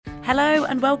Hello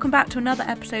and welcome back to another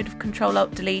episode of Control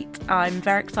Alt Delete. I'm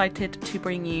very excited to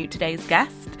bring you today's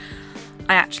guest.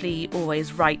 I actually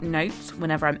always write notes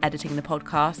whenever I'm editing the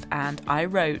podcast, and I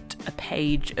wrote a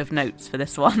page of notes for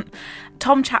this one.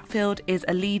 Tom Chatfield is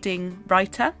a leading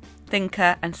writer,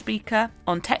 thinker and speaker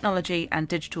on technology and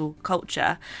digital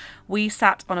culture. We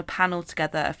sat on a panel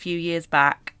together a few years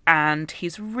back and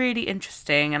he's really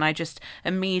interesting, and I just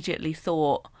immediately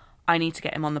thought I need to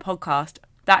get him on the podcast.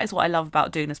 That is what I love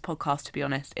about doing this podcast, to be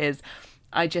honest, is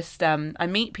I just, I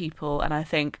meet people and I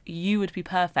think you would be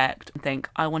perfect and think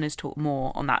I want to talk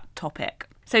more on that topic.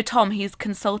 So Tom, he's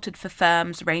consulted for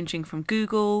firms ranging from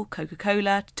Google,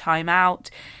 Coca-Cola to Time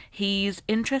Out. He's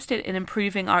interested in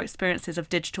improving our experiences of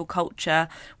digital culture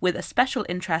with a special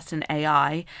interest in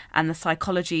AI and the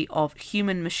psychology of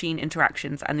human-machine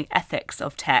interactions and the ethics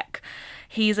of tech.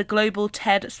 He's a global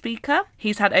TED speaker.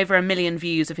 He's had over 1 million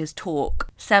views of his talk,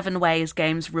 7 Ways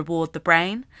Games Reward the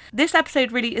Brain. This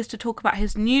episode really is to talk about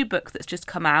his new book that's just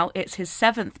come out. It's his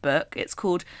 7th book. It's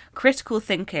called Critical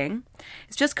Thinking.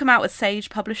 It's just come out with Sage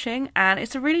Publishing, and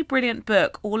it's a really brilliant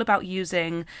book all about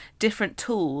using different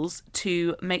tools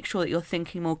to make sure that you're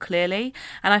thinking more clearly.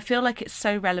 And I feel like it's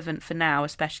so relevant for now,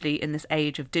 especially in this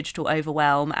age of digital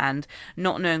overwhelm and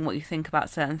not knowing what you think about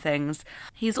certain things.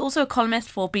 He's also a columnist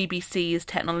for BBC's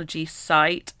technology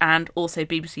site and also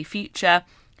BBC Future.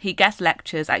 He guest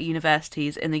lectures at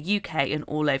universities in the UK and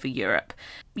all over Europe.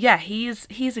 Yeah, he's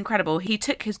incredible. He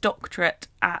took his doctorate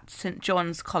at St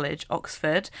John's College,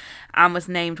 Oxford, and was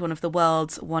named one of the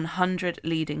world's 100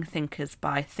 leading thinkers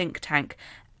by think tank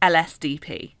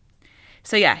LSDP.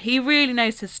 So yeah, he really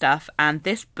knows his stuff, and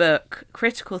this book,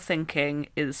 Critical Thinking,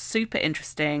 is super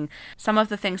interesting. Some of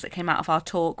the things that came out of our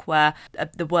talk were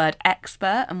the word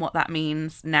expert and what that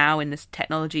means now in this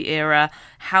technology era,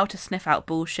 how to sniff out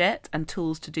bullshit and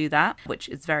tools to do that, which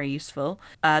is very useful,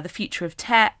 the future of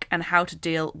tech and how to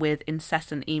deal with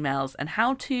incessant emails and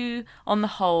how to, on the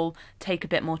whole, take a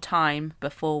bit more time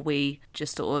before we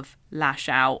just sort of lash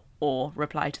out or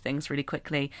reply to things really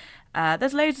quickly.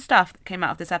 There's loads of stuff that came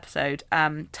out of this episode,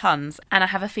 tons, and I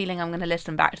have a feeling I'm going to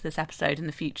listen back to this episode in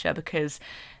the future because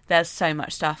there's so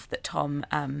much stuff that Tom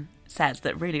says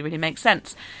that really, really makes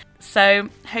sense. So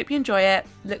hope you enjoy it,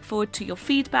 look forward to your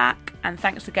feedback, and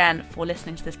thanks again for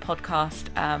listening to this podcast.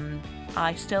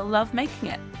 I still love making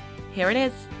it. Here it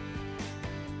is.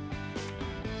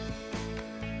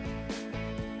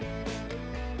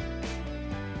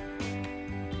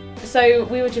 So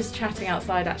we were just chatting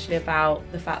outside actually about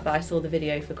the fact that I saw the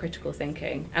video for Critical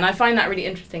Thinking, and I find that really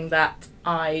interesting that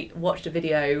I watched a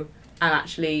video and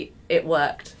actually it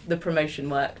worked, the promotion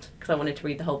worked, because I wanted to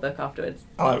read the whole book afterwards.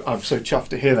 I'm so chuffed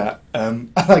to hear that.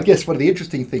 And I guess one of the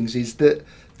interesting things is that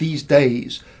these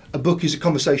days a book is a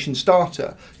conversation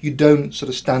starter. You don't sort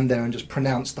of stand there and just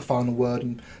pronounce the final word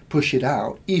and push it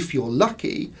out. If you're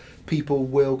lucky, people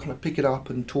will kind of pick it up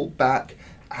and talk back,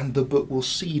 and the book will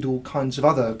seed all kinds of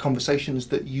other conversations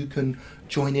that you can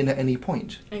join in at any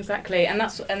point. Exactly, and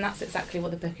that's exactly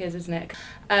what the book is, isn't it?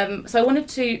 So I wanted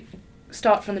to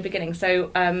start from the beginning.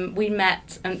 So we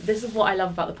met, and this is what I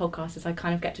love about the podcast, is I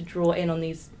kind of get to draw in on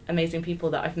these amazing people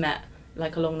that I've met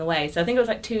like along the way. So I think it was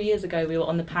like 2 years ago we were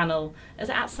on the panel. Is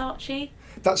it at Saatchi?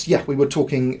 We were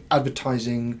talking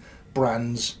advertising,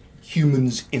 brands,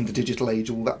 humans in the digital age,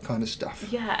 all that kind of stuff.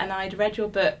 Yeah, and I'd read your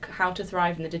book, How to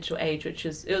Thrive in the Digital Age, which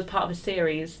was part of a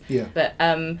series. Yeah. But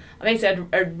basically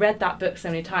I'd read that book so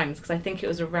many times because I think it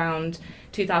was around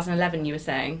 2011 you were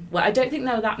saying. Well, I don't think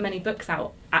there were that many books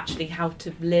out, actually, how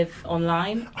to live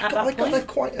online I got there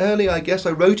quite early, I guess.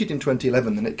 I wrote it in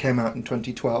 2011 and it came out in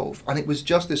 2012. And it was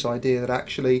just this idea that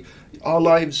actually our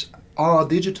lives are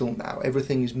digital now.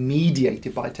 Everything is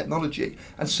mediated by technology.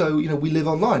 And so, we live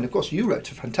online. Of course, you wrote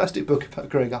a fantastic book about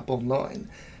growing up online.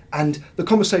 And the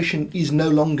conversation is no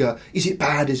longer, is it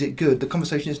bad, is it good? The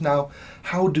conversation is now,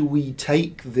 how do we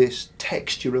take this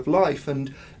texture of life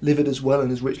and live it as well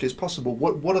and as richly as possible?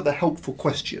 What are the helpful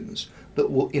questions that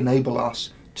will enable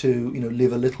us to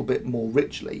live a little bit more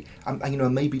richly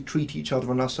and maybe treat each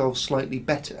other and ourselves slightly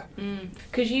better?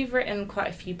 Because you've written quite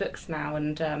a few books now,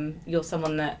 and you're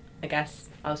someone that I guess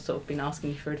I've sort of been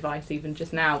asking you for advice even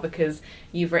just now, because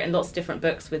you've written lots of different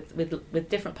books with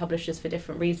different publishers for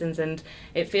different reasons, and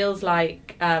it feels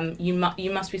like you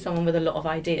must be someone with a lot of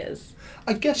ideas.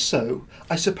 I guess so.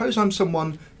 I suppose I'm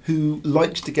someone who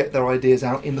likes to get their ideas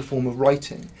out in the form of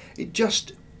writing. It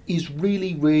just is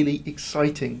really, really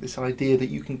exciting, this idea that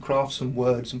you can craft some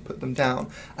words and put them down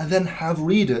and then have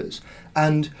readers.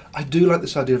 And I do like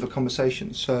this idea of a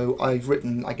conversation. So I've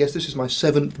written, I guess this is my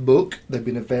 7th book. They've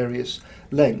been of various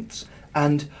lengths.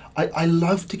 And I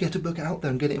love to get a book out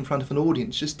there and get it in front of an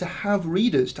audience. Just to have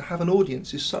readers, to have an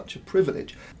audience is such a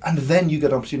privilege. And then you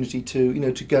get an opportunity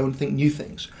to go and think new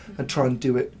things and try and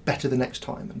do it better the next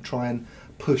time and try and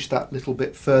push that little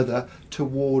bit further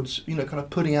towards, kind of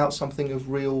putting out something of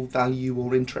real value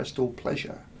or interest or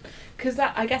pleasure. Because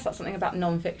I guess that's something about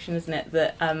non-fiction, isn't it?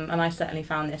 That and I certainly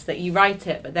found this, that you write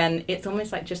it, but then it's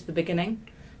almost like just the beginning.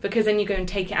 Because then you go and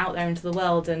take it out there into the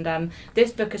world. And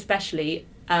this book especially,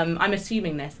 I'm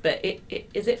assuming this, but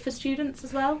is it for students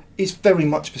as well? It's very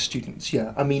much for students,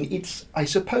 yeah. I mean, I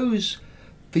suppose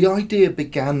the idea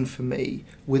began for me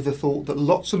with the thought that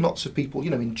lots and lots of people,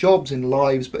 in jobs, in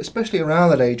lives, but especially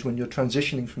around that age when you're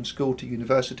transitioning from school to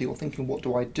university or thinking, what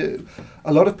do I do?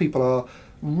 A lot of people are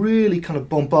really kind of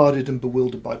bombarded and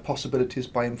bewildered by possibilities,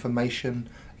 by information.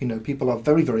 People are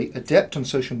very, very adept on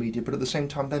social media, but at the same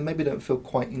time, they maybe don't feel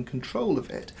quite in control of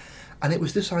it. And it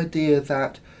was this idea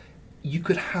that you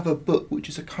could have a book which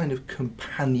is a kind of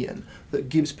companion that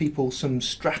gives people some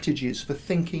strategies for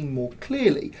thinking more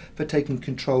clearly, for taking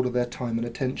control of their time and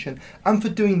attention, and for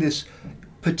doing this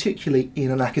particularly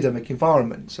in an academic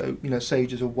environment. So,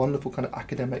 Sage is a wonderful kind of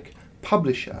academic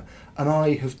publisher, and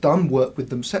I have done work with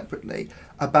them separately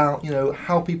about,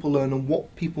 how people learn and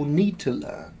what people need to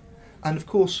learn. And of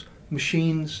course,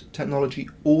 machines, technology,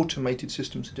 automated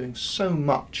systems are doing so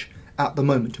much at the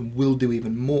moment and will do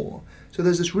even more. So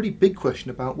there's this really big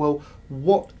question about, well,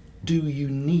 what do you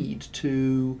need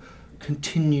to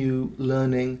continue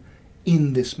learning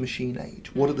in this machine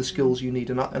age? What are the skills you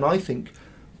need? And I think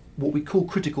what we call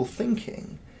critical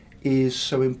thinking is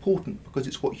so important because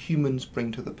it's what humans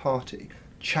bring to the party.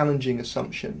 Challenging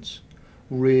assumptions,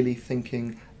 really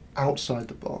thinking outside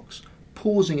the box,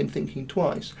 pausing and thinking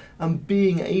twice, and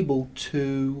being able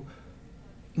to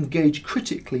engage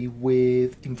critically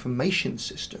with information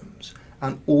systems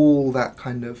and all that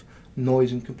kind of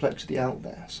noise and complexity out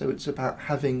there. So it's about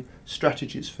having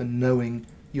strategies for knowing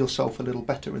yourself a little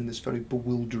better in this very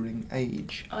bewildering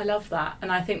age. I love that,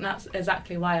 and I think that's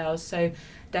exactly why I was so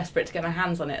desperate to get my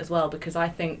hands on it as well, because I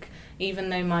think even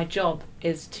though my job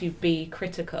is to be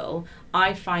critical,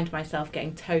 I find myself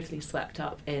getting totally swept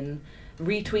up in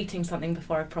retweeting something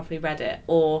before I've properly read it,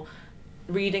 or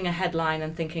reading a headline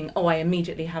and thinking, I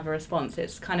immediately have a response.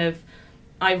 It's kind of,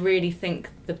 I really think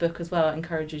the book as well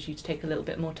encourages you to take a little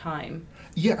bit more time.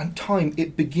 Yeah, and time,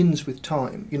 it begins with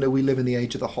time. We live in the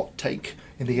age of the hot take,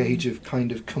 in the age of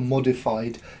kind of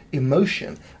commodified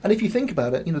emotion. And if you think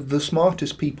about it, the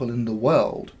smartest people in the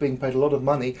world being paid a lot of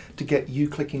money to get you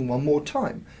clicking one more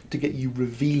time, to get you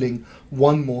revealing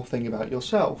one more thing about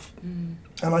yourself. And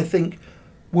I think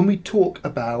when we talk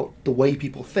about the way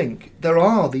people think, there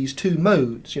are these two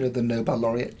modes. The Nobel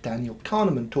laureate Daniel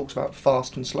Kahneman talks about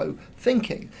fast and slow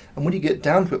thinking. And when you get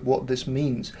down to it, what this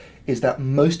means is that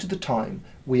most of the time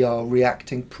we are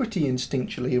reacting pretty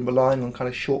instinctually and relying on kind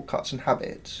of shortcuts and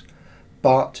habits.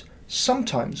 But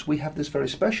sometimes we have this very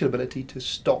special ability to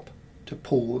stop, to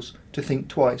pause, to think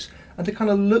twice, and to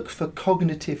kind of look for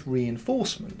cognitive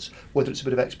reinforcements, whether it's a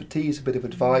bit of expertise, a bit of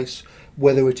advice,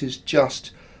 whether it is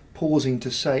just pausing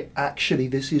to say, actually,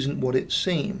 this isn't what it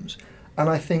seems. And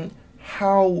I think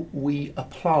how we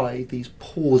apply these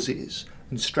pauses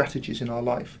and strategies in our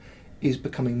life is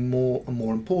becoming more and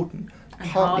more important. And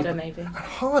harder, maybe. And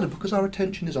harder because our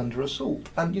attention is under assault.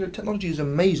 And, technology is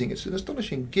amazing. It's an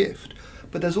astonishing gift.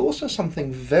 But there's also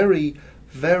something very,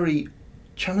 very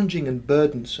challenging and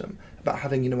burdensome about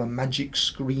having, a magic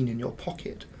screen in your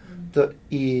pocket that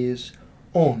is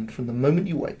on from the moment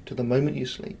you wake to the moment you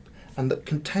sleep, and that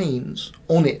contains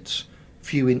on its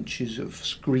few inches of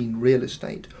screen real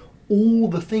estate all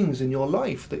the things in your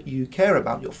life that you care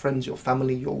about, your friends, your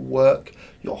family, your work,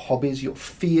 your hobbies, your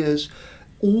fears,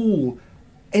 all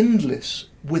endless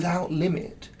without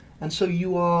limit. And so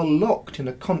you are locked in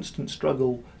a constant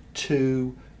struggle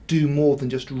to do more than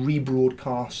just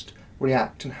rebroadcast,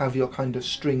 react, and have your kind of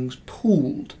strings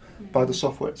pulled by the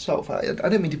software itself. I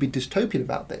don't mean to be dystopian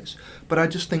about this, but I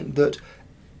just think that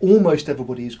almost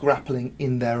everybody is grappling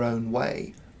in their own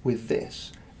way with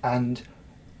this. And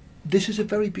this is a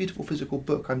very beautiful physical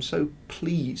book. I'm so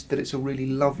pleased that it's a really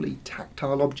lovely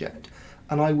tactile object.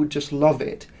 And I would just love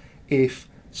it if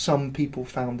some people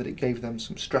found that it gave them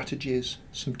some strategies,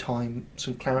 some time,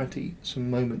 some clarity, some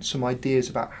moments, some ideas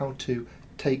about how to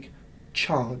take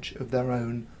charge of their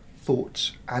own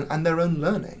thoughts and their own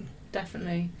learning.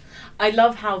 Definitely. I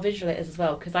love how visual it is as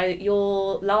well, because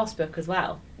your last book as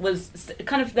well was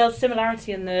kind of, there's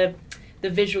similarity in the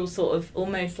visual sort of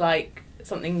almost like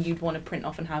something you'd want to print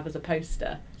off and have as a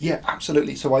poster. Yeah,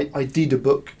 absolutely. So I did a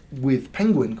book with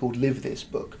Penguin called Live This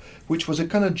Book, which was a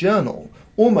kind of journal,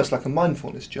 almost like a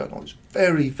mindfulness journal. It was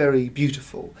very, very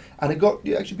beautiful. And it got,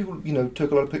 actually people,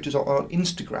 took a lot of pictures on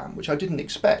Instagram, which I didn't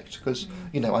expect because,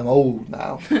 I'm old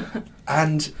now.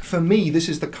 And for me, this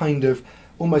is the kind of,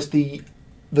 almost the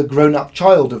grown-up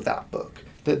child of that book,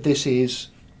 that this is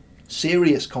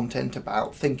serious content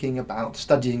about thinking, about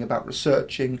studying, about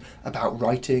researching, about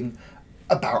writing,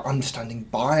 about understanding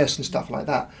bias and stuff like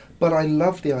that. But I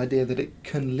love the idea that it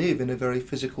can live in a very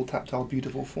physical, tactile,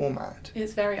 beautiful format.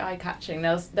 It's very eye-catching.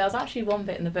 There was actually one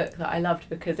bit in the book that I loved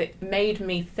because it made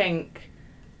me think.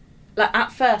 Like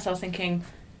at first, I was thinking,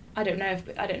 I don't know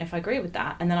if I agree with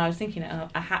that, and then I was thinking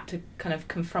I had to kind of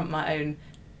confront my own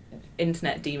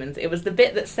internet demons. It was the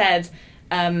bit that said,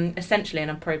 essentially, and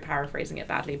I'm probably paraphrasing it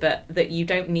badly, but that you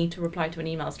don't need to reply to an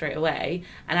email straight away,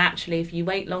 and actually, if you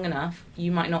wait long enough,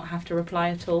 you might not have to reply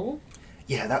at all.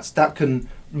 Yeah, that can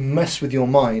mess with your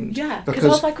mind. Yeah, because I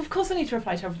was like, of course I need to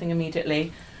reply to everything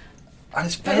immediately.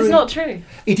 And but it's not true.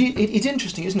 It's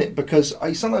interesting, isn't it? Because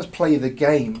I sometimes play the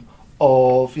game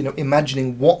of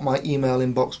imagining what my email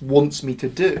inbox wants me to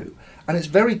do, and it's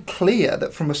very clear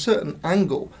that from a certain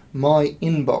angle, my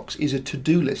inbox is a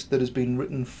to-do list that has been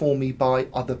written for me by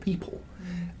other people.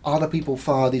 Other people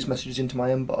fire these messages into my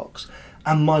inbox,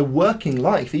 and my working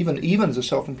life, even as a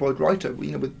self-employed writer,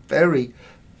 with very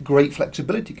great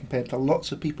flexibility compared to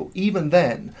lots of people, even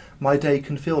then my day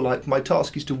can feel like my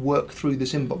task is to work through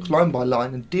this inbox line by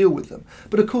line and deal with them.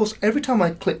 But of course, every time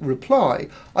I click reply,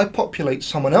 I populate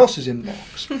someone else's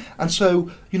inbox. And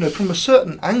so, from a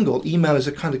certain angle, email is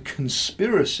a kind of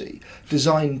conspiracy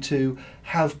designed to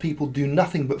have people do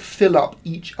nothing but fill up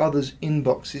each other's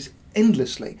inboxes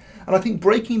endlessly. And I think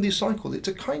breaking these cycles, it's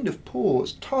a kind of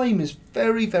pause. Time is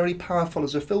very, very powerful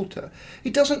as a filter.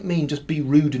 It doesn't mean just be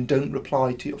rude and don't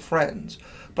reply to your friends,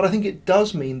 but I think it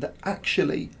does mean that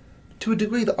actually, to a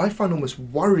degree that I find almost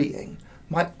worrying,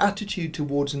 my attitude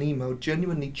towards an email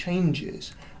genuinely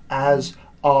changes as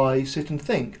I sit and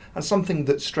think. And something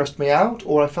that stressed me out,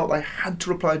 or I felt I had to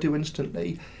reply to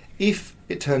instantly, if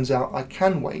it turns out I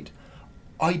can wait,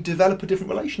 I develop a different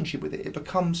relationship with it. It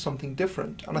becomes something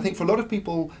different. And I think for a lot of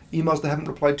people, emails they haven't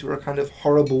replied to are a kind of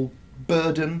horrible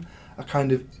burden, a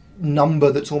kind of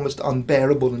number that's almost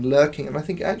unbearable and lurking. And I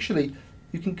think actually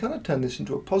you can kind of turn this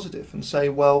into a positive and say,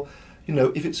 well,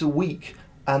 if it's a week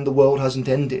and the world hasn't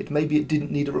ended, maybe it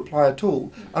didn't need a reply at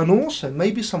all. And also,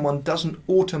 maybe someone doesn't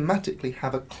automatically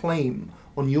have a claim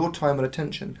on your time and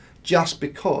attention just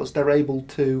because they're able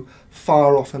to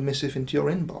fire off a missive into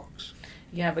your inbox.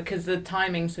 Yeah, because the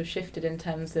timings have shifted in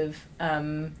terms of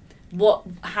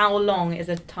how long is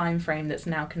a time frame that's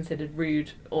now considered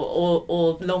rude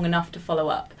or long enough to follow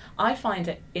up. I find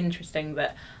it interesting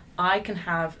that I can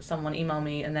have someone email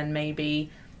me and then maybe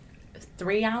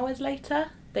 3 hours later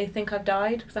they think I've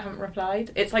died because I haven't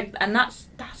replied. It's like, and that's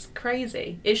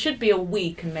crazy. It should be a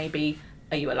week and maybe,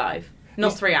 are you alive?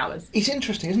 Not 3 hours. It's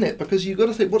interesting, isn't it? Because you've got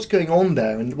to think what's going on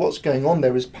there, and what's going on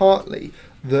there is partly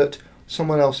that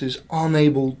someone else is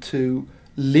unable to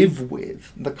live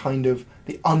with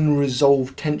the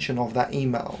unresolved tension of that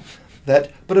email.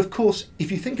 But of course, if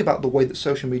you think about the way that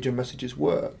social media messages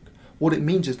work, what it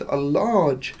means is that a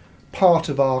large part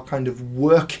of our kind of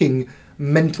working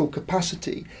mental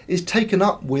capacity is taken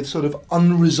up with sort of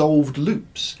unresolved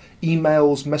loops,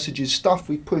 emails, messages, stuff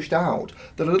we pushed out,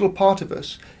 that a little part of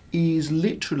us is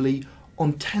literally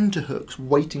on tenterhooks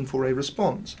waiting for a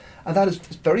response. And that is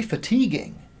very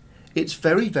fatiguing. It's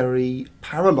very, very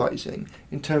paralysing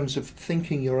in terms of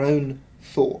thinking your own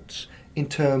thoughts, in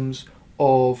terms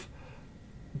of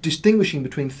distinguishing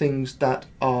between things that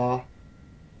are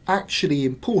actually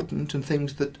important and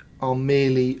things that are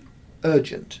merely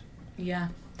urgent. Yeah.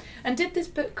 And did this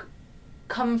book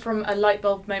come from a light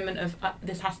bulb moment of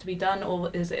this has to be done, or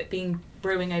is it been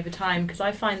brewing over time? Because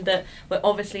I find that we're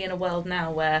obviously in a world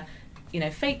now where,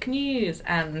 fake news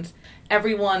and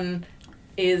everyone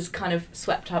is kind of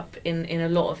swept up in a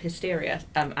lot of hysteria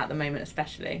at the moment,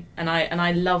 especially. And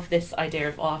I love this idea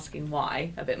of asking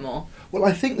why a bit more. Well,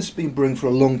 I think this has been brewing for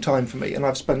a long time for me, and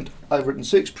I've written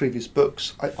 6 previous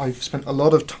books. I've spent a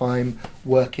lot of time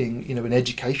working, in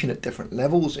education at different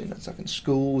levels, in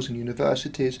schools and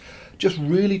universities, just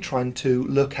really trying to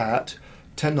look at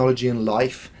technology and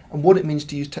life and what it means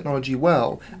to use technology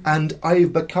well. And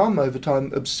I've become, over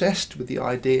time, obsessed with the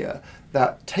idea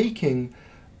that taking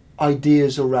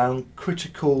ideas around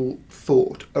critical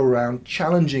thought, around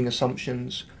challenging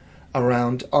assumptions,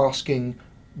 around asking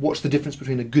what's the difference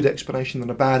between a good explanation and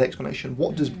a bad explanation,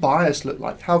 what does bias look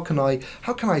like, how can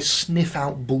I sniff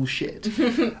out bullshit,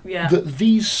 Yeah. that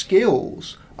these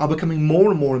skills are becoming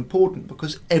more and more important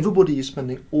because everybody is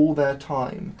spending all their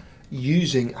time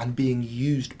using and being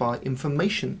used by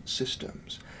information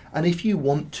systems. And if you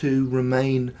want to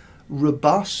remain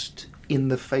robust in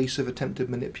the face of attempted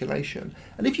manipulation,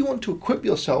 and if you want to equip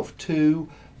yourself to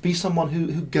be someone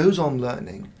who goes on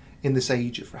learning in this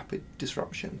age of rapid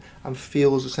disruption and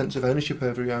feels a sense of ownership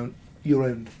over your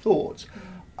own thoughts,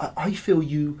 I feel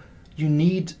you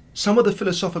need some of the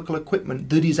philosophical equipment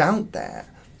that is out there.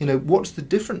 What's the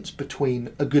difference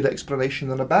between a good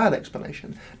explanation and a bad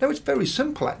explanation? No, it's very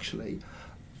simple, actually.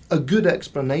 A good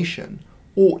explanation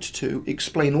ought to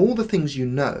explain all the things you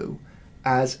know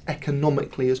as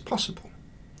economically as possible.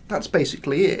 That's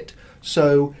basically it.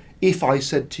 So if I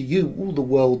said to you, the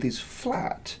world is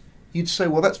flat, you'd say,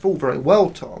 well, that's all very well,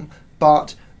 Tom,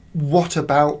 but what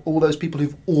about all those people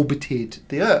who've orbited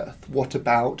the Earth? What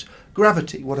about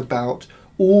gravity? What about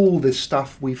all this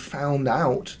stuff we've found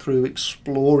out through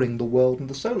exploring the world and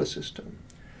the solar system?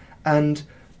 And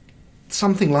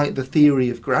something like the theory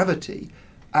of gravity,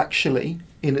 actually,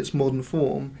 in its modern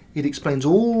form, it explains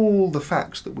all the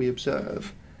facts that we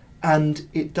observe, and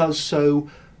it does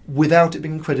so without it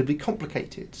being incredibly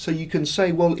complicated. So you can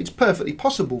say, well, it's perfectly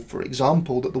possible, for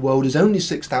example, that the world is only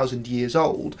 6,000 years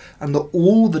old and that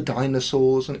all the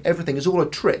dinosaurs and everything is all a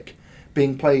trick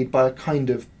being played by a kind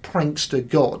of prankster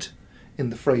god, in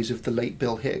the phrase of the late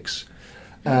Bill Hicks.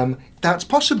 That's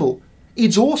possible.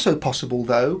 It's also possible,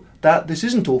 though, that this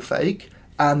isn't all fake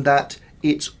and that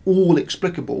it's all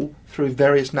explicable through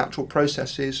various natural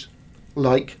processes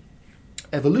like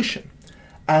evolution.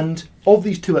 And of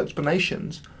these two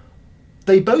explanations,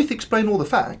 they both explain all the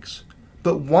facts,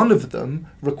 but one of them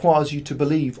requires you to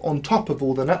believe, on top of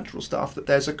all the natural stuff, that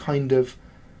there's a kind of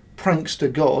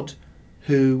prankster god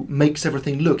who makes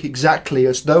everything look exactly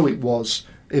as though it was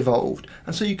evolved.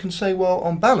 And so you can say, well,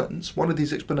 on balance, one of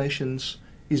these explanations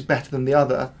is better than the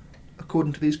other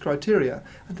according to these criteria.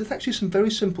 And there's actually some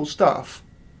very simple stuff,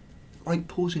 like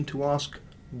pausing to ask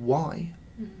why,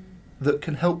 that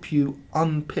can help you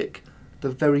unpick the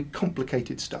very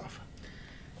complicated stuff.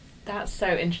 That's so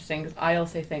interesting, because I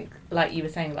also think, like you were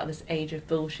saying about this age of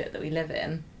bullshit that we live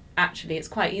in, actually it's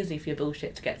quite easy for your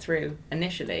bullshit to get through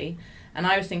initially. And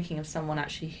I was thinking of someone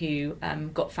actually who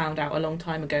got found out a long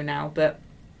time ago now, but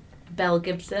Belle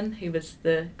Gibson, who was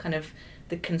the kind of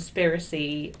the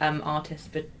conspiracy artist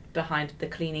behind the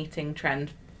clean eating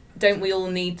trend. Don't we all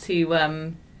need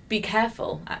to be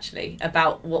careful, actually,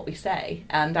 about what we say?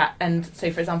 And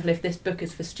so, for example, if this book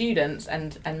is for students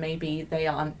and maybe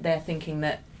they're thinking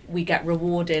that we get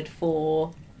rewarded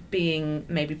for being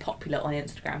maybe popular on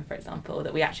Instagram, for example,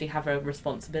 that we actually have a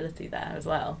responsibility there as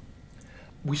well.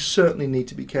 We certainly need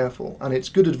to be careful, and it's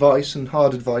good advice and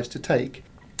hard advice to take.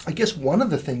 I guess one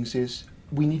of the things is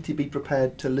we need to be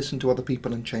prepared to listen to other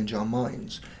people and change our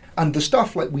minds. And the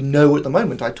stuff like we know at the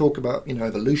moment, I talk about,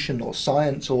 evolution or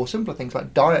science or simpler things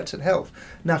like diets and health.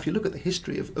 Now, if you look at the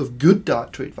history of good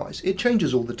dietary advice, it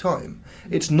changes all the time.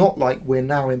 It's not like we're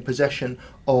now in possession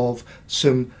of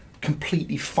some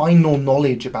completely final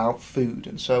knowledge about food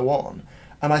and so on.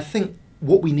 And I think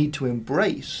what we need to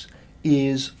embrace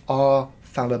is our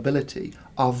fallibility,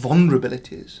 our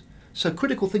vulnerabilities. So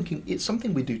critical thinking, it's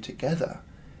something we do together.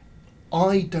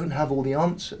 I don't have all the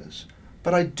answers,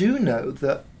 but I do know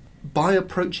that by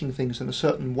approaching things in a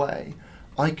certain way,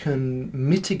 I can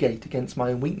mitigate against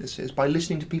my own weaknesses by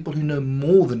listening to people who know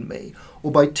more than me,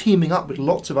 or by teaming up with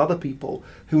lots of other people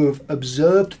who have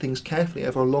observed things carefully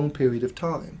over a long period of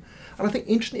time. And I think,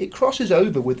 interestingly, it crosses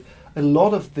over with a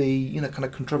lot of the kind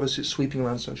of controversies sweeping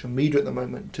around social media at the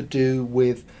moment to do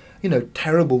with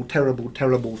terrible, terrible,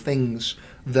 terrible things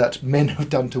that men have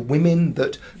done to women,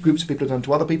 that groups of people have done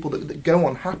to other people, that go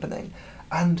on happening.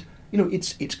 And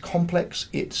it's complex,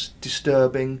 it's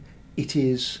disturbing,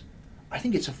 I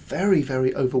think it's a very,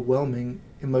 very overwhelming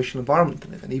emotional environment to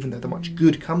live in, even though much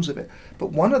good comes of it.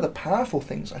 But one of the powerful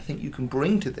things I think you can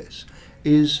bring to this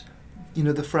is,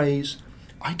 the phrase,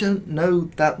 I don't know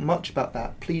that much about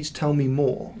that, please tell me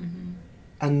more. Mm-hmm.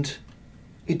 And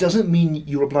it doesn't mean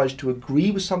you're obliged to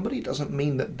agree with somebody, it doesn't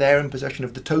mean that they're in possession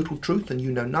of the total truth and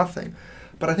you know nothing.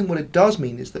 But I think what it does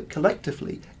mean is that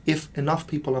collectively, if enough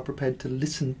people are prepared to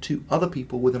listen to other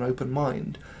people with an open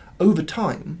mind, over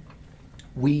time,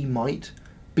 we might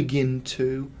begin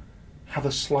to have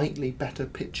a slightly better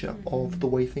picture of the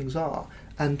way things are.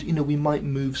 And, we might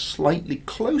move slightly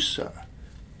closer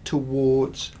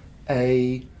towards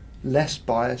a less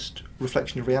biased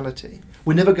reflection of reality.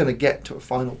 We're never going to get to a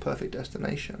final perfect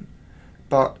destination,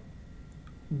 but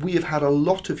we have had a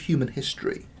lot of human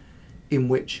history in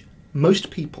which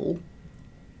most people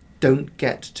don't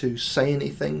get to say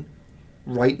anything,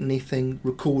 write anything,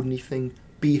 record anything,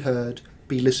 be heard,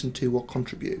 be listened to or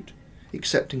contribute,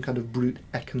 except in kind of brute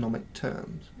economic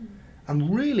terms.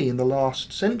 And really, in the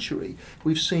last century,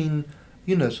 we've seen,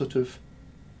 sort of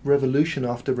revolution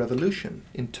after revolution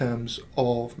in terms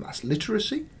of mass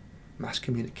literacy, mass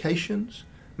communications,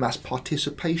 mass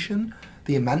participation,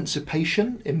 the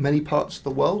emancipation in many parts of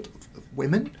the world of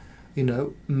women,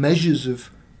 measures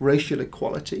of racial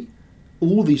equality.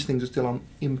 All these things are still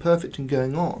imperfect and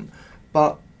going on,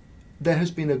 but there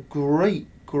has been a great,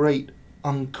 great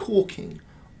uncorking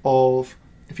of,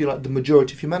 if you like, the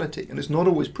majority of humanity, and it's not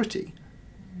always pretty.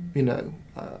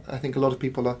 I think a lot of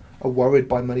people are worried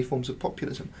by many forms of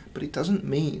populism, but it doesn't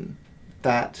mean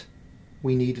that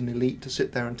we need an elite to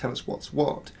sit there and tell us what's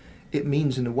what. It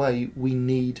means, in a way, we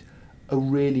need a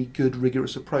really good,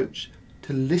 rigorous approach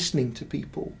to listening to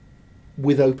people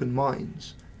with open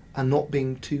minds and not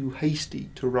being too hasty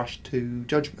to rush to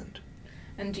judgment.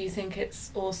 And do you think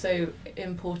it's also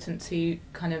important to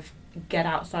kind of get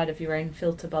outside of your own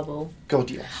filter bubble?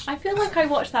 God, yes. I feel like I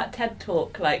watched that TED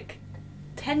Talk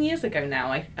 10 years ago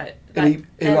now.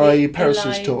 Eli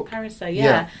Paris's talk. Pariser,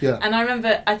 yeah. Yeah. And I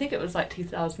remember, I think it was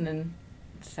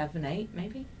 2007, 8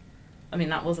 maybe. I mean,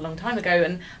 that was a long time ago.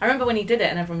 And I remember when he did it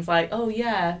and everyone was like, oh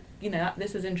yeah,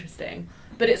 this is interesting.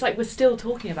 But it's like we're still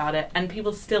talking about it and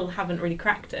people still haven't really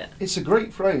cracked it. It's a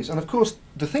great phrase. And of course,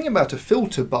 the thing about a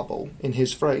filter bubble in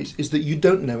his phrase is that you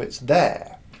don't know it's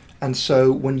there. And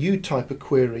so when you type a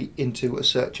query into a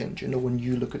search engine or when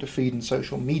you look at a feed in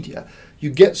social media,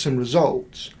 you get some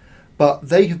results, but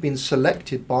they have been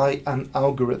selected by an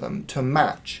algorithm to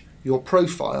match your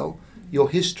profile, your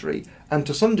history, and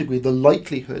to some degree the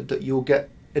likelihood that you'll get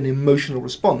an emotional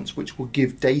response, which will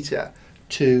give data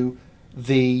to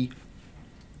the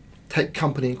tech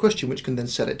company in question, which can then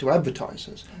sell it to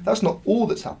advertisers. That's not all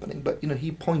that's happening, but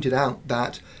he pointed out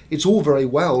that it's all very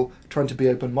well trying to be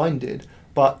open-minded,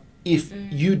 but if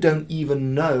you don't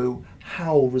even know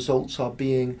how results are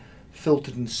being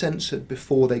filtered and censored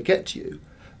before they get to you,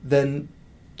 then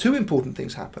two important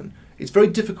things happen. It's very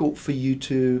difficult for you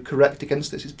to correct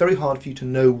against this. It's very hard for you to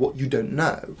know what you don't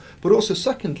know. But also,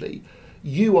 secondly,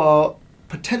 you are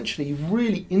potentially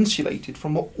really insulated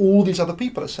from what all these other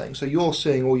people are saying. So you're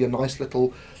seeing all your nice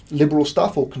little liberal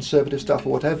stuff or conservative stuff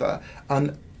or whatever,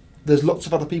 and there's lots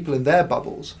of other people in their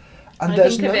bubbles. And I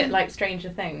think of it like Stranger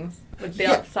Things, with the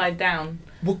upside down.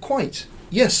 Well, quite.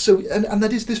 Yes, so and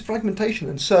that is this fragmentation.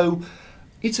 And so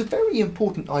it's a very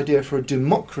important idea for a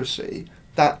democracy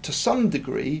that, to some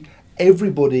degree,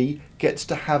 everybody gets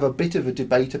to have a bit of a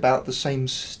debate about the same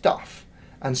stuff.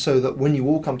 And so that when you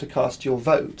all come to cast your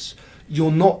votes, you're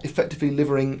not effectively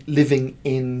living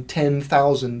in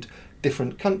 10,000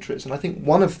 different countries. And I think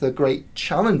one of the great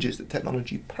challenges that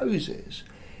technology poses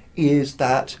is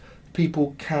that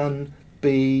people can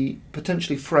be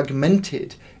potentially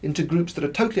fragmented into groups that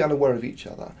are totally unaware of each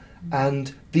other.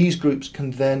 And these groups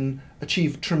can then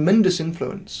achieve tremendous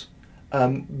influence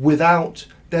without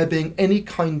there being any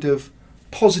kind of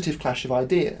positive clash of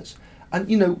ideas.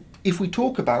 And, if we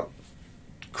talk about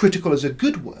critical as a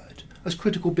good word, as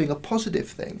critical being a positive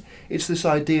thing, it's this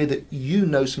idea that you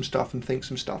know some stuff and think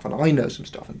some stuff, and I know some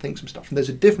stuff and think some stuff, and there's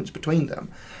a difference between them.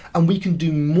 And we can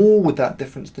do more with that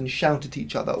difference than shout at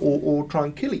each other or try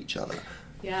and kill each other.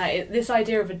 Yeah, this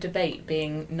idea of a debate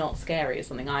being not scary is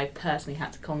something I personally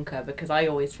had to conquer, because I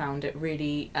always found it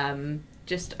really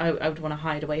I would want to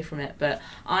hide away from it. But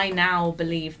I now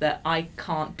believe that I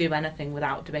can't do anything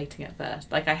without debating it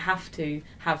first. Like, I have to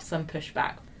have some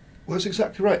pushback. Well, that's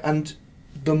exactly right. And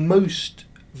the most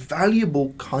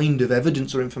valuable kind of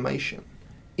evidence or information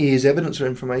is evidence or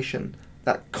information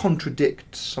that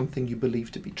contradicts something you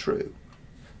believe to be true.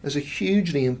 There's a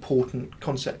hugely important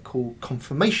concept called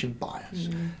confirmation bias.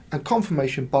 And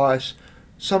confirmation bias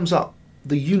sums up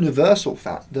the universal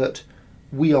fact that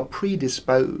we are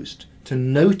predisposed to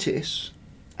notice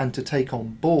and to take on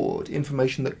board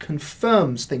information that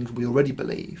confirms things we already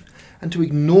believe, and to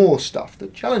ignore stuff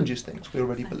that challenges things we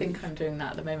already believe. I think I'm doing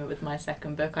that at the moment with my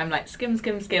second book. I'm like, skim,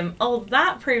 skim, skim. Oh,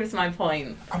 that proves my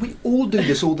point. And we all do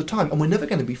this all the time, and we're never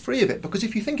going to be free of it, because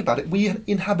if you think about it, we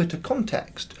inhabit a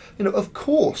context. Of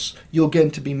course you're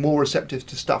going to be more receptive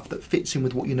to stuff that fits in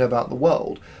with what you know about the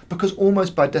world, because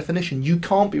almost by definition you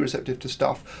can't be receptive to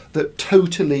stuff that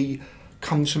totally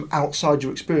comes from outside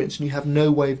your experience and you have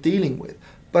no way of dealing with.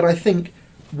 But I think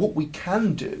what we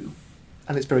can do,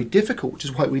 and it's very difficult, which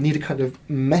is why we need a kind of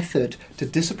method to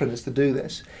discipline us to do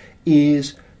this,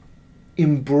 is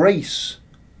embrace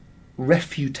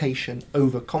refutation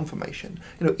over confirmation.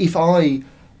 If I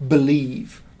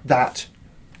believe that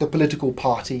the political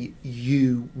party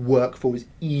you work for is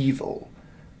evil,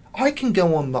 I can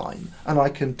go online and I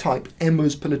can type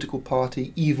Emma's political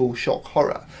party evil shock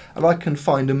horror, and I can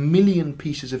find a million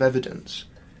pieces of evidence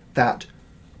that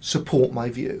support my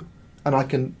view, and I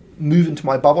can move into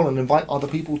my bubble and invite other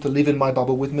people to live in my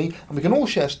bubble with me, and we can all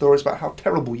share stories about how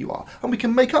terrible you are, and we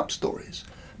can make up stories,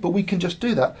 but we can just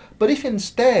do that. But if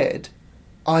instead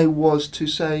I was to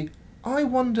say, I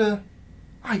wonder,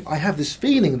 I have this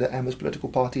feeling that Emma's political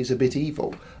party is a bit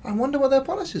evil, I wonder what their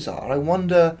policies are, I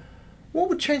wonder what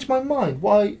would change my mind,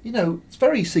 why, it's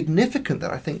very significant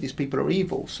that I think these people are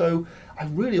evil, so I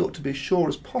really ought to be as sure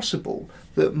as possible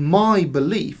that my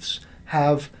beliefs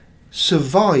have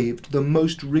survived the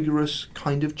most rigorous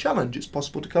kind of challenge it's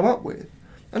possible to come up with.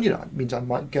 And it means I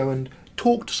might go and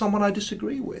talk to someone I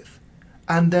disagree with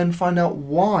and then find out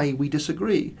why we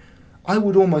disagree. I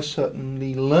would almost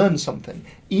certainly learn something,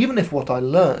 even if what I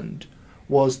learned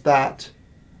was that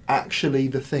actually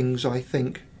the things I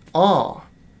think are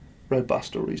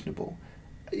robust or reasonable.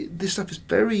 This stuff is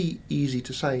very easy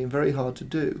to say and very hard to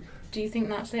do. Do you think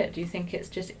that's it? Do you think it's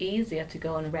just easier to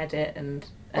go on Reddit and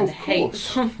Of hate course.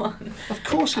 someone? Of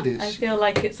course it is. I feel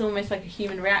like it's almost like a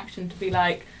human reaction to be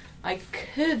like, I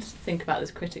could think about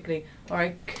this critically, or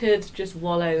I could just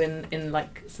wallow in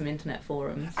like some internet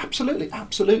forums. Absolutely,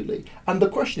 absolutely. And the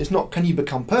question is not, can you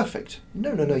become perfect?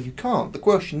 No, you can't. The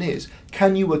question is,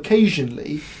 can you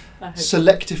occasionally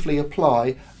selectively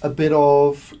apply a bit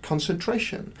of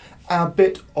concentration, a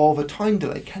bit of a time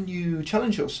delay? Can you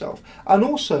challenge yourself? And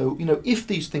also, if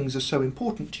these things are so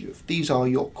important to you, if these are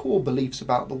your core beliefs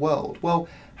about the world, well,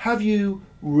 have you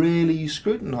really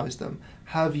scrutinised them?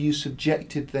 Have you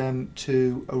subjected them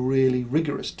to a really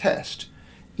rigorous test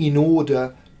in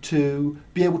order to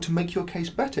be able to make your case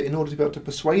better, in order to be able to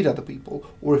persuade other people,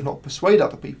 or if not persuade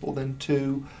other people, then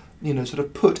to, sort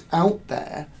of put out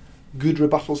there good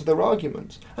rebuttals of their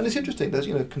arguments? And it's interesting, there's,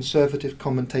 conservative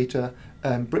commentator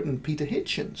Britain Peter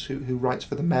Hitchens, who writes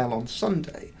for the Mail on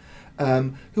Sunday,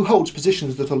 who holds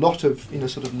positions that a lot of,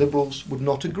 sort of liberals would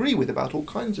not agree with about all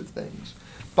kinds of things.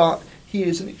 But he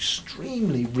is an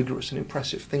extremely rigorous and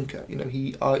impressive thinker.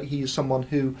 He is someone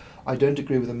who I don't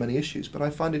agree with on many issues, but I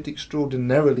find it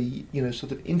extraordinarily,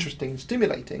 sort of interesting and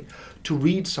stimulating to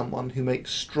read someone who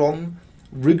makes strong,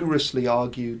 rigorously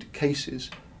argued cases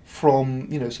from,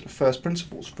 sort of first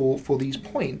principles for these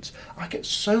points. I get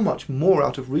so much more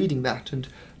out of reading that and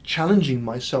challenging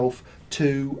myself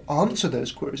to answer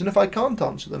those queries. And if I can't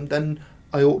answer them, then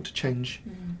I ought to change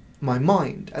my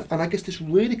mind. And I guess this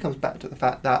really comes back to the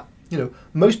fact that,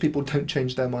 most people don't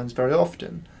change their minds very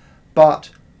often, but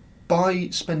by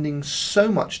spending so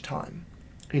much time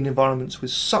in environments with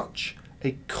such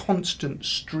a constant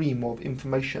stream of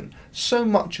information, so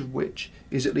much of which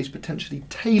is at least potentially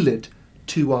tailored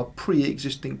to our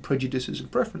pre-existing prejudices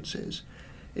and preferences,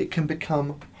 it can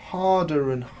become harder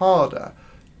and harder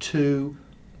to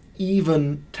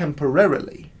even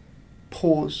temporarily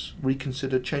pause,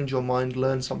 reconsider, change your mind,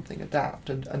 learn something, adapt.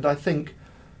 And I think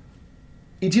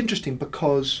it's interesting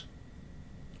because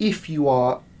if you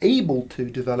are able to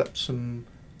develop some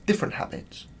different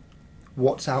habits,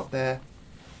 what's out there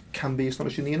can be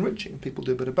astonishingly enriching. People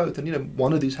do a bit of both. And,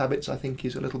 one of these habits, I think,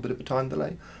 is a little bit of a time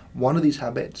delay. One of these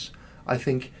habits, I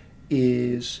think,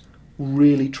 is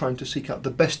really trying to seek out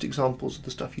the best examples of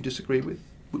the stuff you disagree with,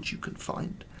 which you can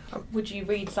find. Would you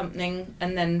read something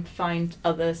and then find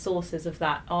other sources of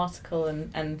that article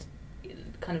and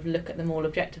kind of look at them all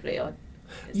objectively? Or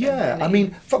yeah, I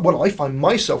mean, what I find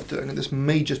myself doing, and this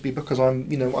may just be because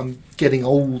I'm getting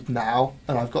old now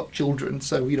and I've got children,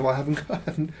 so I haven't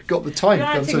got the time. You're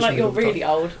acting like you're really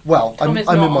old. Well, I'm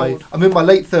in my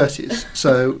late 30s,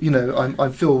 so I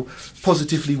feel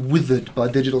positively withered by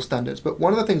digital standards. But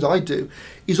one of the things I do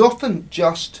is often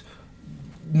just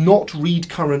not read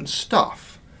current stuff.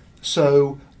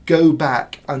 So go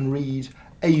back and read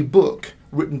a book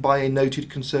written by a noted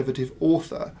conservative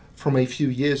author from a few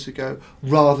years ago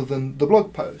rather than the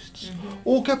blog posts.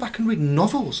 Or go back and read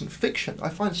novels and fiction. I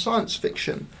find science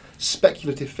fiction,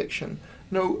 speculative fiction,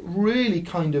 really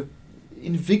kind of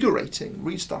invigorating.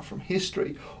 Read stuff from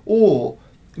history. Or,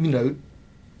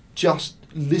 just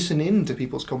listen in to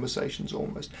people's conversations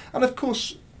almost. And of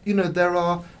course, there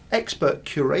are expert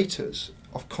curators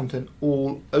of content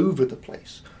all over the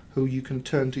place who you can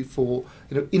turn to for,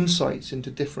 insights into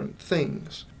different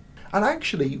things. And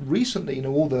actually, recently,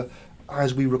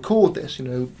 as we record this,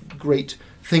 great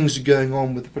things are going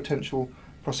on with the potential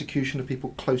prosecution of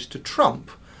people close to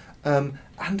Trump. And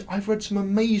I've read some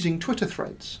amazing Twitter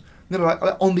threads, like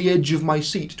on the edge of my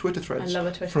seat Twitter threads. I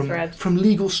love a Twitter thread. From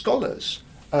legal scholars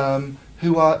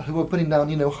who are putting down,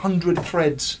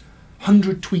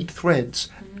 100 tweet threads,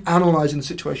 analysing the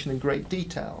situation in great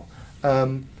detail.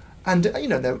 And,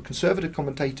 there are conservative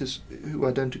commentators who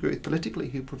I don't agree with politically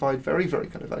who provide very, very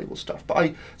kind of valuable stuff. But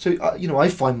I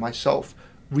find myself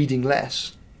reading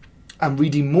less and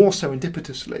reading more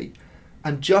serendipitously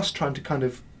and just trying to kind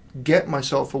of get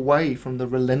myself away from the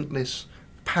relentless,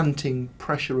 panting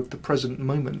pressure of the present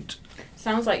moment.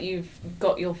 Sounds like you've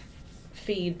got your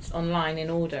feeds online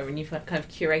in order and you've kind of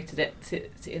curated it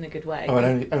to in a good way. Oh,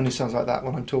 it only sounds like that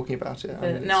when I'm talking about it.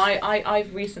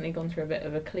 I've recently gone through a bit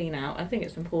of a clean out. I think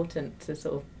it's important to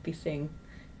sort of be seeing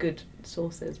good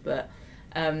sources, but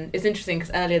it's interesting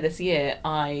because earlier this year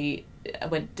I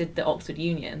did the Oxford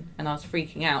Union and I was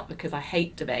freaking out because I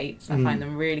hate debates. I find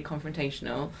them really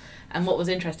confrontational. And what was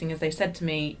interesting is they said to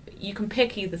me, you can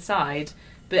pick either side,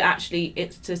 but actually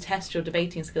it's to test your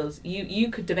debating skills.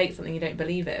 You could debate something you don't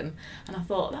believe in. And I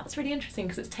thought, that's really interesting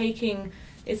because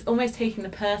it's almost taking the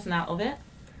person out of it.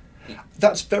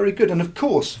 That's very good. And of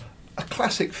course, a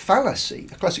classic fallacy,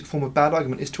 a classic form of bad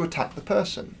argument is to attack the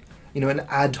person. An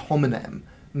ad hominem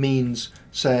means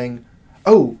saying,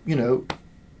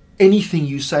 anything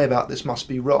you say about this must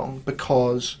be wrong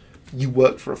because you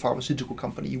work for a pharmaceutical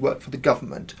company, you work for the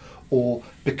government, or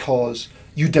because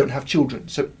you don't have children,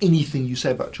 so anything you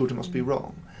say about children must be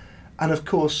wrong. And of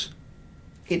course,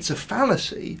 it's a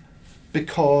fallacy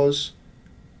because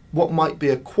what might be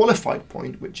a qualified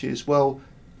point, which is, well,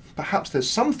 perhaps there's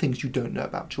some things you don't know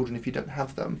about children if you don't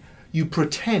have them, you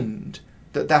pretend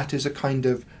that is a kind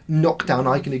of knockdown,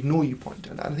 I can ignore you point.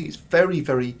 And I think it's very,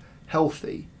 very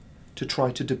healthy to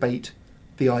try to debate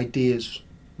the ideas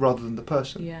rather than the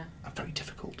person. Yeah. And very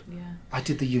difficult. Yeah. I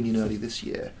did the Union early this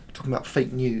year, talking about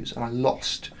fake news, and I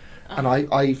lost. And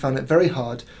I found it very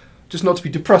hard just not to be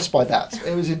depressed by that.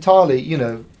 It was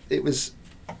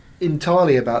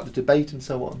entirely, about the debate and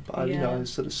so on. But I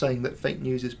was sort of saying that fake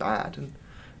news is bad, and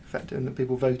in fact, and that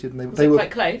people voted, and they were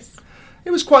quite close. It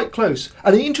was quite close.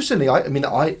 And interestingly,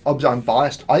 I'm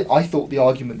biased. I thought the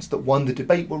arguments that won the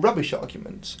debate were rubbish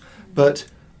arguments, but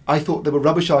I thought there were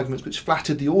rubbish arguments which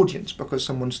flattered the audience because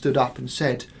someone stood up and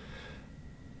said,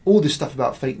 all this stuff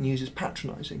about fake news is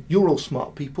patronising. You're all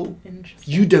smart people.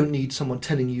 You don't need someone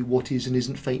telling you what is and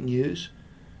isn't fake news.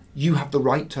 You have the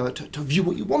right to view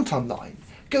what you want online.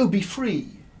 Go be free.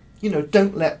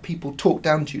 Don't let people talk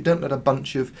down to you. Don't let a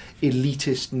bunch of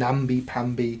elitist,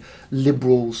 namby-pamby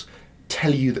liberals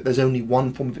tell you that there's only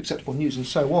one form of acceptable news and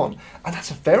so on. And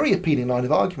that's a very appealing line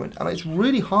of argument. And it's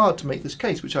really hard to make this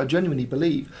case, which I genuinely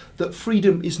believe, that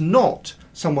freedom is not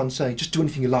someone saying, just do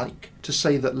anything you like. To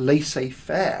say that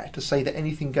laissez-faire, to say that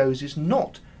anything goes is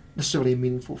not necessarily a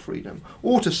meaningful freedom.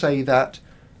 Or to say that,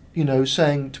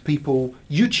 saying to people,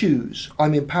 you choose,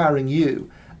 I'm empowering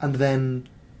you, and then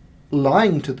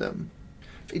lying to them.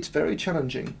 It's very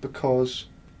challenging because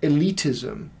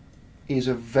elitism is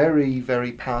a very,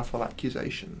 very powerful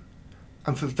accusation,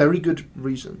 and for very good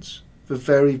reasons, for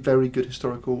very, very good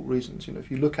historical reasons.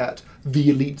 If you look at the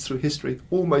elites through history,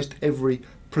 almost every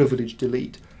privileged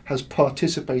elite has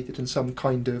participated in some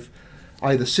kind of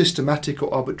either systematic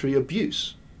or arbitrary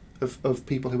abuse of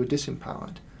people who are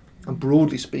disempowered. And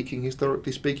broadly speaking,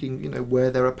 historically speaking,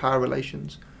 where there are power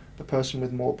relations, the person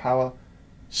with more power,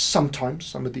 sometimes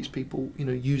some of these people,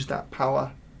 use that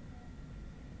power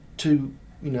to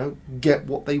get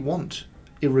what they want,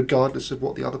 irregardless of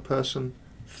what the other person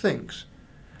thinks.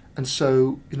 And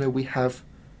so, we have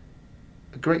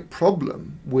a great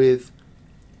problem with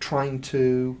trying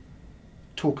to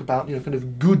talk about, kind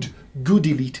of good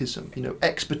elitism,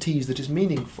 expertise that is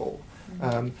meaningful.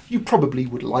 You probably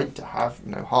would like to have,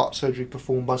 heart surgery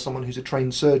performed by someone who's a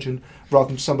trained surgeon rather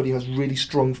than somebody who has really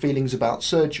strong feelings about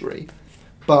surgery.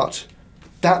 But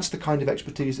that's the kind of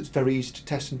expertise that's very easy to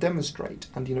test and demonstrate.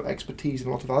 And, expertise in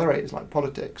a lot of other areas like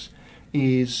politics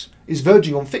is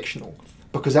verging on fictional,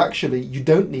 because actually you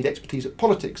don't need expertise at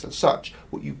politics as such.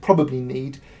 What you probably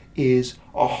need is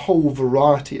a whole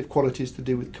variety of qualities to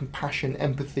do with compassion,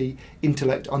 empathy,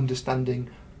 intellect, understanding,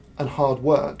 and hard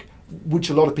work, which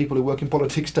a lot of people who work in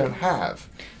politics don't have.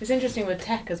 It's interesting with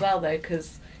tech as well, though,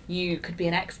 because you could be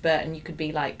an expert and you could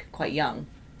be, quite young.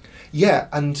 Yeah,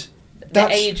 and the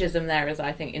ageism there is,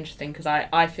 I think, interesting, because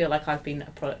I feel like I've been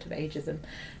a product of ageism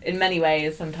in many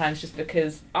ways sometimes, just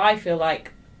because I feel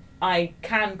like I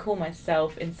can call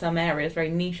myself in some areas, very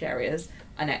niche areas,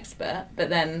 an expert, but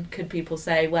then could people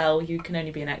say, well, you can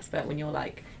only be an expert when you're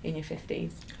in your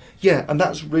 50s? Yeah, and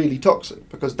that's really toxic,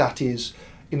 because that is,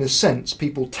 in a sense,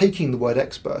 people taking the word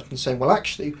expert and saying, well,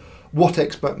 actually, what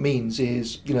expert means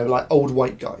is, like old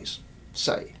white guys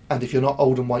say, and if you're not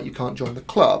old and white, you can't join the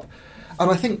club.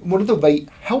 And I think one of the very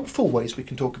helpful ways we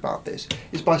can talk about this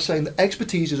is by saying that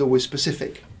expertise is always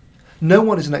specific. No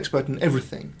one is an expert in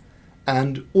everything,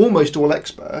 and almost all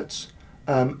experts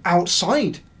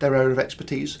outside their area of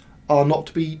expertise are not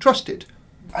to be trusted.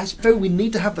 As though we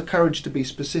need to have the courage to be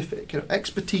specific.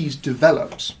 Expertise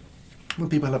develops when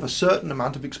people have a certain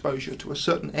amount of exposure to a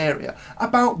certain area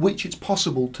about which it's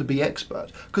possible to be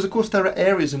expert. Because, of course, there are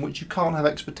areas in which you can't have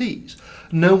expertise.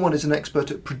 No one is an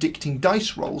expert at predicting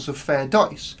dice rolls of fair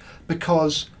dice,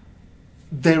 because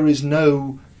there is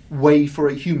no way for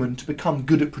a human to become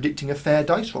good at predicting a fair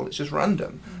dice roll. It's just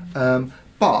random.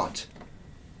 But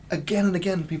again and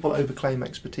again, people overclaim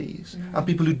expertise. And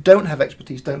people who don't have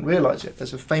expertise don't realise it.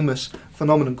 There's a famous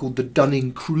phenomenon called the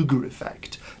Dunning-Kruger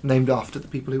effect, named after the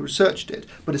people who researched it.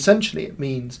 But essentially it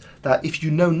means that if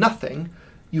you know nothing,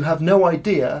 you have no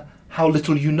idea how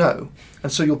little you know.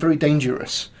 And so you're very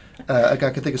dangerous. Again,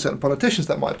 I can think of certain politicians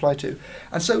that might apply to.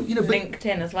 And so,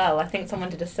 LinkedIn as well. I think someone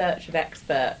did a search of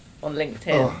expert on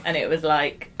LinkedIn, and it was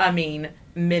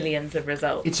millions of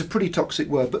results. It's a pretty toxic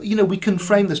word, but we can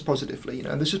frame this positively,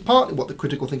 and this is partly what the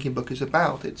critical thinking book is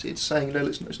about. It's saying,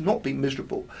 let's not be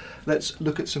miserable. Let's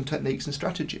look at some techniques and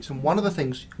strategies. And one of the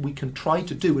things we can try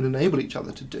to do and enable each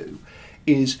other to do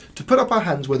is to put up our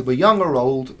hands, whether we're young or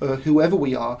old, whoever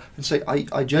we are, and say,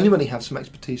 I genuinely have some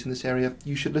expertise in this area.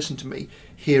 You should listen to me.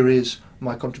 Here is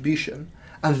my contribution.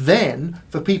 And then,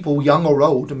 for people young or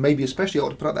old, and maybe especially old,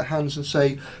 to put out their hands and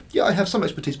say, yeah, I have some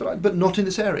expertise, but not in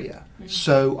this area.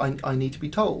 So I need to be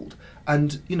told.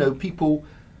 And, people,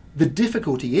 the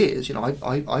difficulty is,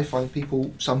 I find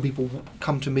some people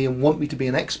come to me and want me to be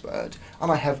an expert,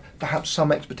 and I have perhaps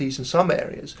some expertise in some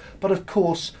areas. But of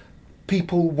course,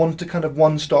 people want to kind of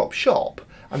one-stop shop,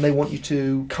 and they want you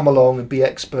to come along and be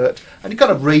expert, and you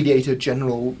kind of radiate a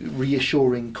general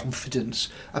reassuring confidence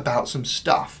about some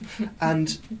stuff.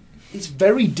 And it's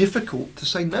very difficult to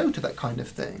say no to that kind of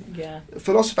thing. Yeah.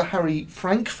 Philosopher Harry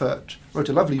Frankfurt wrote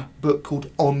a lovely book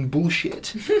called On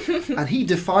Bullshit, and he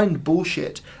defined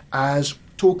bullshit as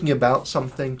talking about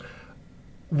something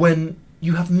when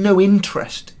you have no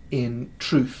interest in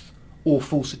truth or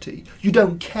falsity. You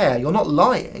don't care, you're not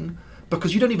lying,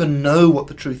 because you don't even know what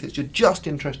the truth is. You're just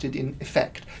interested in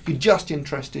effect. You're just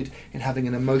interested in having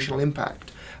an emotional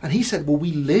impact. And he said, well,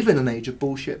 we live in an age of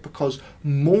bullshit because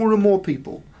more and more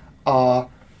people are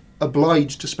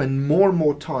obliged to spend more and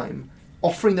more time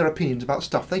offering their opinions about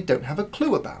stuff they don't have a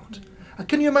clue about. And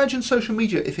can you imagine social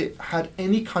media if it had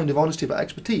any kind of honesty about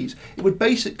expertise? It would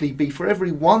basically be for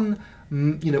every one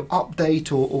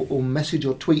update or message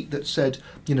or tweet that said,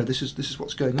 this is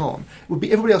what's going on, it would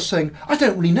be everybody else saying, I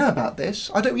don't really know about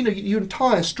this. I don't, your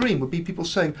entire stream would be people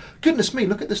saying, goodness me,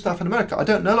 look at this stuff in America. I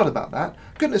don't know a lot about that.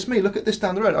 Goodness me, look at this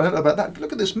down the road. I don't know about that.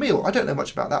 Look at this meal. I don't know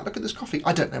much about that. Look at this coffee.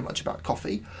 I don't know much about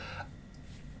coffee.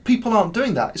 People aren't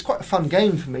doing that. It's quite a fun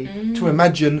game for me to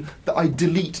imagine that I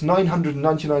delete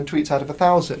 999 tweets out of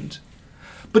 1,000.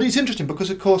 But it's interesting because,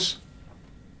 of course,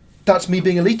 that's me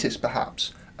being elitist,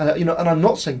 perhaps. And I'm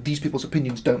not saying these people's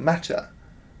opinions don't matter.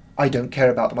 I don't care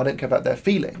about them. I don't care about their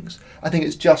feelings. I think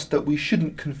it's just that we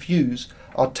shouldn't confuse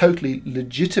our totally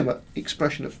legitimate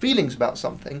expression of feelings about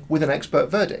something with an expert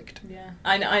verdict. Yeah,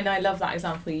 I love that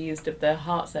example you used of the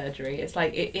heart surgery. It's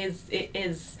like it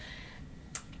is.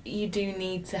 You do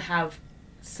need to have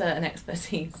certain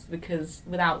expertise, because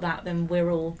without that, then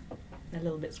we're all a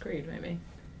little bit screwed, maybe.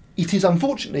 It is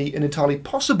unfortunately an entirely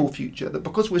possible future that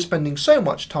because we're spending so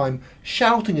much time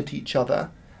shouting at each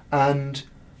other and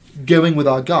going with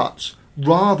our guts,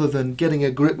 rather than getting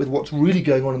a grip with what's really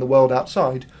going on in the world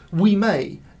outside, we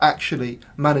may actually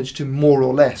manage to more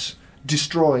or less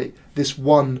destroy this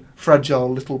one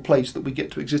fragile little place that we get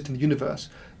to exist in the universe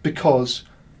because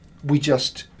we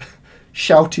just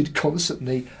shouted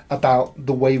constantly about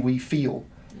the way we feel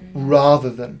rather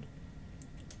than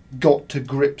got to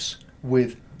grips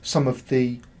with some of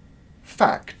the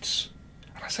facts,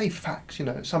 and I say facts,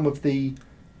 some of the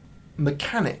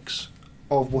mechanics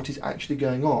of what is actually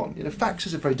going on. Facts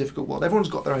is a very difficult word. Everyone's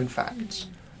got their own facts.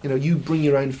 You bring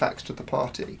your own facts to the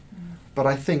party. But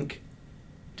I think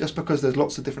just because there's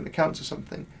lots of different accounts of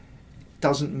something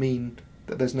doesn't mean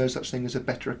that there's no such thing as a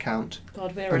better account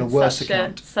and a worse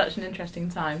account. Such an interesting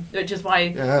time, which is why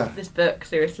this book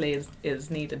seriously is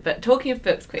needed. But talking of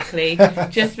books quickly,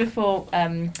 just before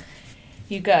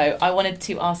you go, I wanted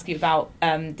to ask you about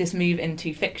this move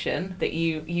into fiction that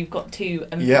you've got two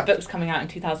books coming out in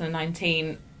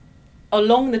 2019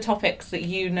 along the topics that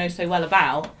you know so well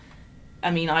about.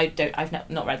 I mean, I've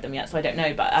not read them yet, so I don't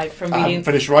know. But from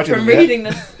reading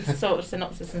the sort of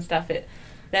synopsis and stuff,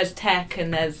 there's tech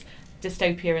and there's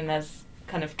dystopia and there's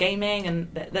kind of gaming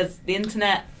and there's the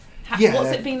internet.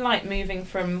 What's it been like moving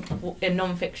from a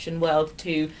non-fiction world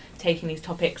to taking these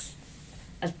topics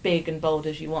as big and bold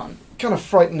as you want? Kind of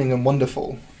frightening and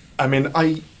wonderful. I mean,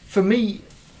 for me,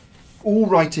 all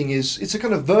writing it's a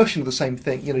kind of version of the same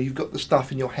thing. You know, you've got the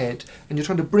stuff in your head and you're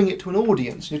trying to bring it to an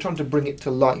audience and you're trying to bring it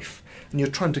to life and you're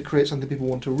trying to create something people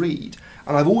want to read.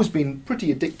 And I've always been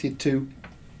pretty addicted to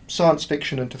science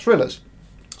fiction and to thrillers.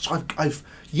 So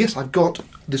I've got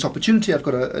this opportunity. I've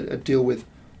got a deal with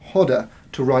Hodder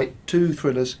to write 2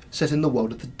 thrillers set in the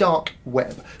world of the dark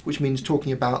web, which means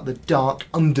talking about the dark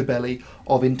underbelly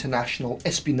of international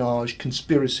espionage,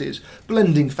 conspiracies,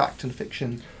 blending fact and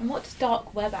fiction. And what does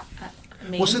dark web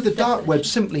mean? Well, so the dark web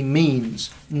simply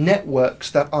means networks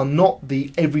that are not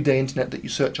the everyday internet that you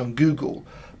search on Google,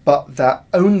 but that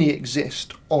only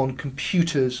exist on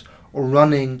computers or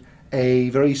running a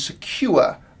very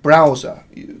secure browser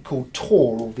called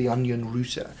Tor, or the Onion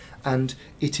Router. And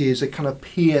it is a kind of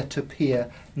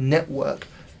peer-to-peer network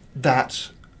that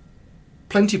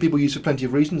plenty of people use for plenty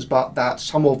of reasons, but that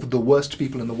some of the worst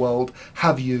people in the world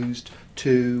have used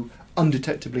to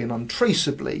undetectably and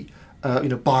untraceably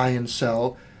buy and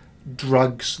sell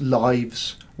drugs,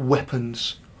 lives,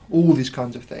 weapons, all these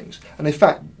kinds of things. And in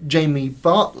fact, Jamie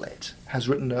Bartlett has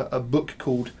written a book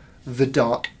called The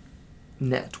Dark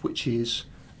Net, which is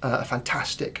a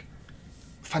fantastically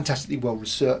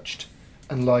well-researched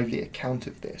and lively account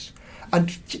of this. And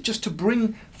just to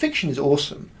bring fiction is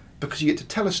awesome because you get to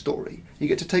tell a story, you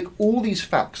get to take all these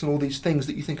facts and all these things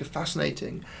that you think are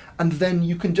fascinating, and then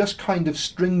you can just kind of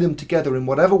string them together in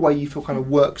whatever way you feel kind of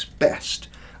works best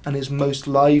and is most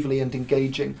lively and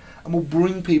engaging and will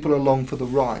bring people along for the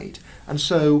ride. And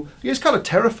so it's kind of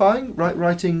terrifying, right?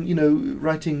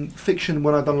 Writing fiction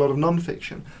when I've done a lot of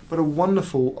non-fiction, but a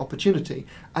wonderful opportunity.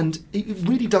 And it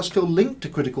really does feel linked to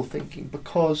critical thinking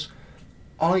because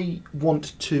I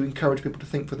want to encourage people to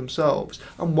think for themselves.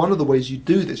 And one of the ways you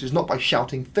do this is not by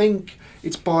shouting think,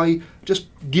 it's by just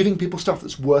giving people stuff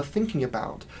that's worth thinking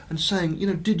about and saying,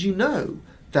 did you know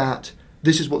that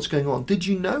this is what's going on? Did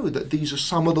you know that these are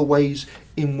some of the ways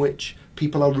in which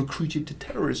people are recruited to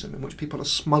terrorism, in which people are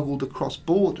smuggled across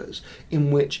borders,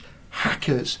 in which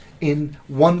hackers in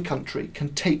one country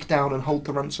can take down and hold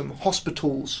to ransom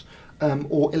hospitals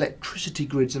or electricity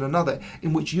grids in another,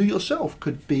 in which you yourself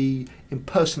could be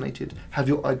impersonated, have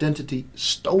your identity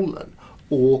stolen,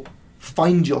 or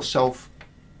find yourself,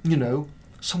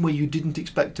 somewhere you didn't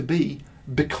expect to be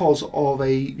because of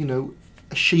a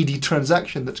shady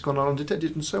transaction that's gone on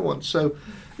undetected and so on. So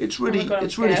it's really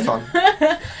fun.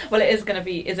 Well, it is going to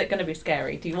be. Is it going to be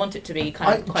scary? Do you want it to be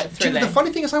quite thrilling? The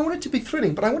funny thing is, I want it to be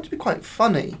thrilling, but I want it to be quite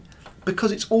funny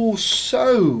because it's all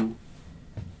so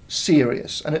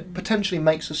serious and it potentially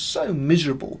makes us so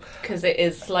miserable. Because it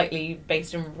is slightly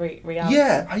based in reality.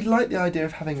 Yeah, I like the idea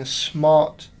of having a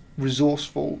smart,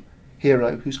 resourceful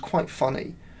hero who's quite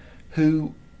funny,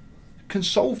 who can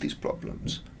solve these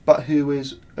problems, but who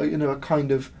is a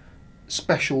kind of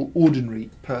special, ordinary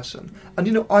person.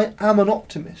 And I am an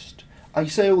optimist. I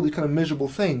say all these kind of miserable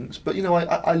things, but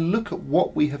I look at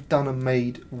what we have done and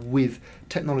made with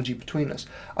technology between us.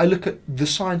 I look at the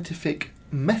scientific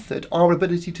method, our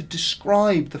ability to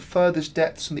describe the furthest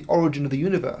depths and the origin of the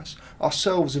universe,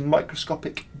 ourselves in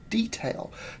microscopic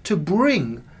detail, to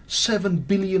bring 7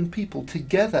 billion people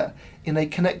together in a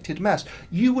connected mass.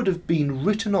 You would have been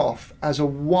written off as a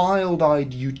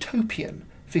wild-eyed utopian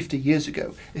 50 years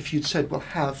ago if you'd said we'll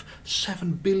have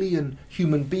 7 billion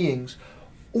human beings,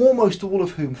 almost all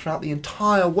of whom throughout the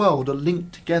entire world are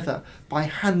linked together by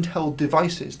handheld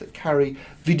devices that carry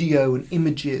video and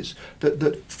images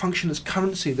that function as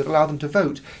currency, that allow them to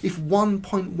vote. If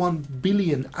 1.1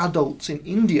 billion adults in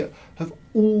India have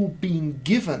all been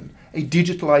given a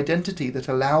digital identity that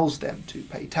allows them to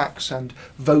pay tax and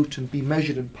vote and be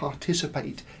measured and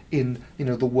participate in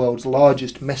the world's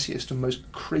largest, messiest and most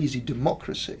crazy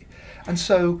democracy. And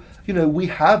so we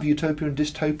have utopia and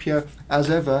dystopia as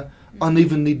ever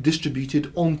unevenly distributed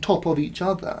on top of each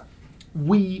other.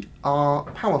 We are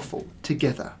powerful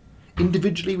together.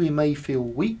 Individually we may feel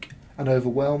weak and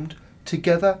overwhelmed.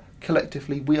 Together,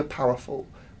 collectively, we are powerful.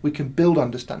 We can build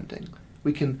understanding.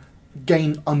 We can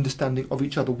gain understanding of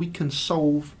each other. We can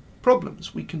solve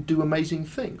problems. We can do amazing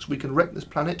things. We can wreck this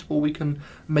planet or we can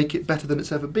make it better than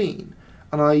it's ever been.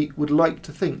 And I would like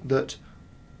to think that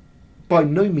by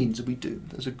no means are we doomed.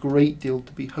 There's a great deal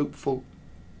to be hopeful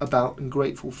about and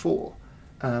grateful for.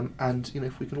 And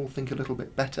if we can all think a little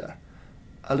bit better,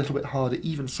 a little bit harder,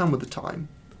 even some of the time,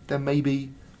 then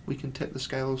maybe we can tip the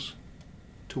scales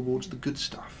towards the good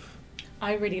stuff.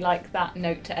 I really like that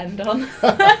note to end on.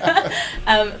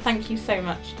 Thank you so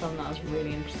much, Tom. That was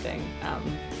really interesting.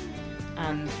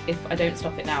 And if I don't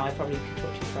stop it now, I probably could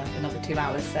talk to you for another 2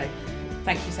 hours. So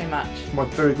thank you so much. My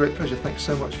very great pleasure. Thanks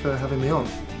so much for having me on.